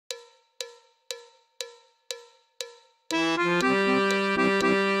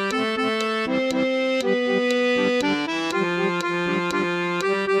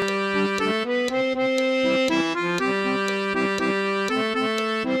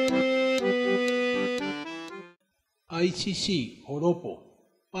ay, sí, sí, joropo,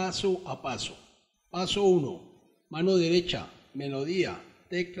 paso a paso. Paso 1, mano derecha, melodía,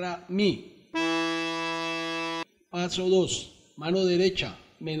 tecla mi. Paso 2, mano derecha,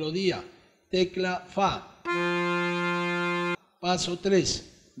 melodía, tecla fa. Paso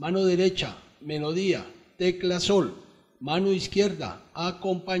 3, mano derecha, melodía, tecla sol. Mano izquierda,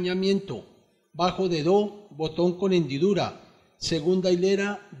 acompañamiento, bajo de do, botón con hendidura, segunda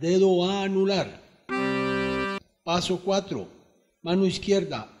hilera, dedo a anular. Paso 4, mano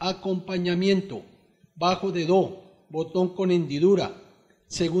izquierda, acompañamiento, bajo de do, botón con hendidura,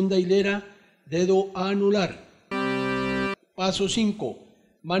 segunda hilera, dedo a anular. Paso 5,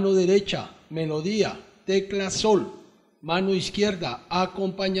 mano derecha, melodía, tecla sol, mano izquierda,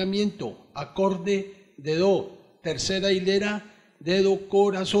 acompañamiento, acorde de do, tercera hilera, dedo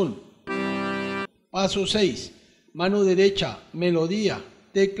corazón. Paso 6, mano derecha, melodía,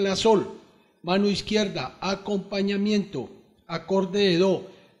 tecla sol, mano izquierda, acompañamiento, acorde de do,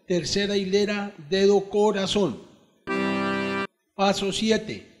 tercera hilera, dedo corazón. Paso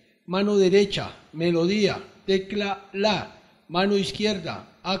 7, mano derecha, melodía, tecla la, mano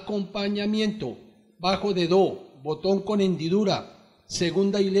izquierda, acompañamiento, bajo de do, botón con hendidura,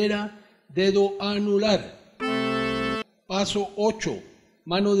 segunda hilera, dedo anular. Paso 8,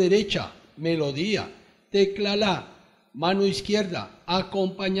 mano derecha, melodía, tecla la, mano izquierda,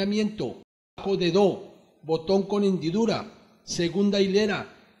 acompañamiento, bajo de do, botón con hendidura, segunda hilera,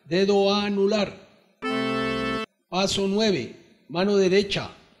 dedo a anular. Paso 9, mano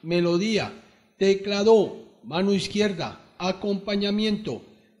derecha, melodía, tecla do, mano izquierda, acompañamiento,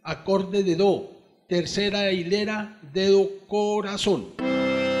 acorde de do, tercera hilera, dedo corazón.